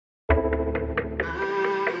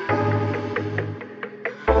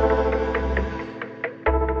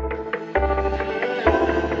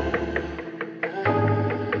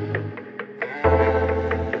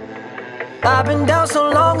I've been down so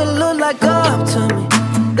long it look like up to me.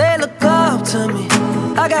 They look up to me.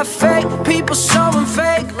 I got fake people showing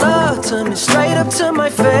fake love to me. Straight up to my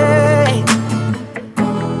face.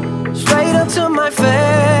 Straight up to my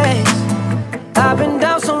face. I've been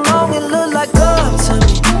down so long it look like up to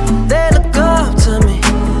me. They look up to me.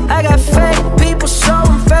 I got fake people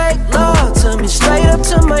showing fake love to me. Straight up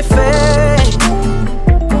to my face.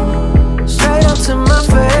 Straight up to my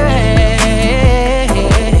face.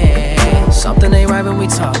 Something ain't right when we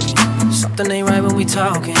talking. Something ain't right when we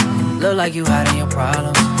talking. Look like you hiding your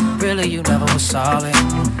problems. Really you never was solid.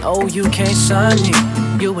 No, you can't sign me.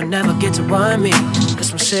 You would never get to run me. There's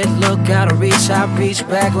some shit, look, gotta reach. I reach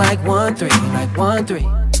back like 1-3, like 1-3.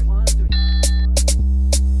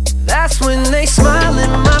 That's when they smile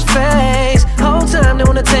in my face. Whole time they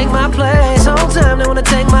wanna take my place. Whole time they wanna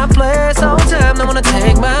take my place. Whole time they wanna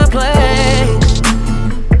take my place.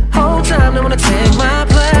 Whole time they wanna take my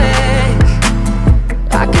place.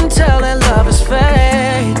 I can tell that love is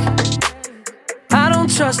fake. I don't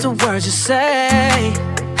trust the words you say.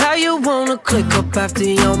 How you wanna click up after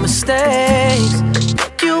your mistakes?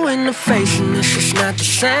 Look you in the face and it's just not the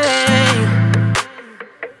same.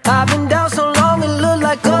 I've been down so long it look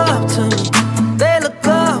like up to me. They look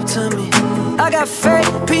up to me. I got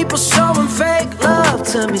fake people showing fake love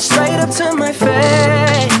to me. Straight up to my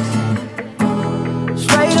face.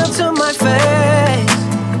 Straight up to my face.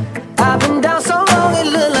 I've been down so long it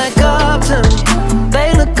look like up to me.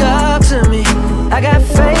 They look up to me. I got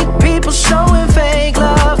fake people showing fake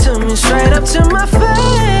love to me. Straight up to my face.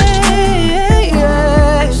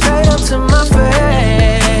 Straight up to my face.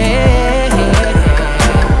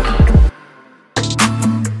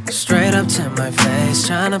 Straight up to my face,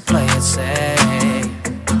 tryna play it safe.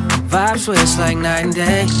 Vibe switch like night and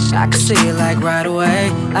day. I can see it like right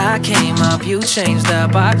away. I came up, you changed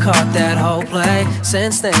up. I caught that whole play.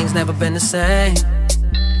 Since things never been the same.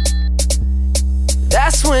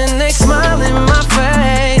 That's when they smile in my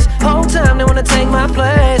face. Whole time they wanna take my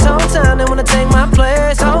place. Whole time they wanna take my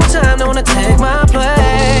place. Whole time they wanna take my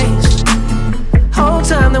place. Whole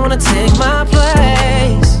time they wanna take my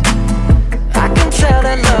place. I can tell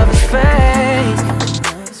that love is fake.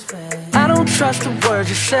 I don't trust the words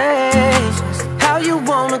you say. How you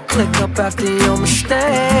wanna click up after your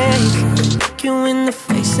mistake? Look you in the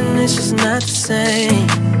face and it's just not the same.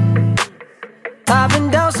 I've been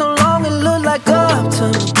down so long it look like up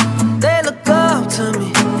to me. They look up to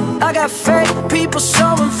me. I got fake people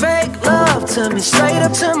showing fake love to me. Straight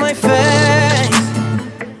up to my face.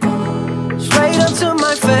 Straight up to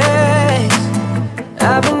my face.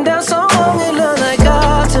 I've been down so long it look like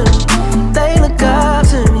up to me. They look up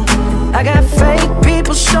to me. I got fake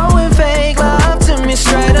people showing fake love to me.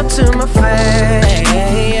 Straight up to my face.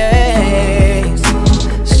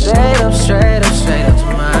 Straight up, straight up, straight up to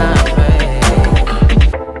my face.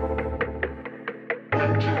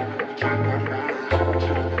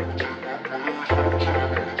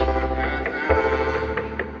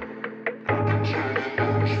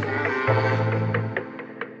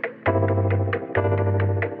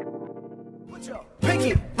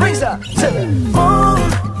 Pinky rings up to the moon.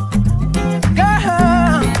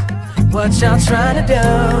 Girl, what y'all trying to do?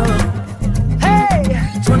 Hey,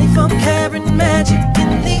 24 karat magic in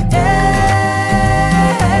the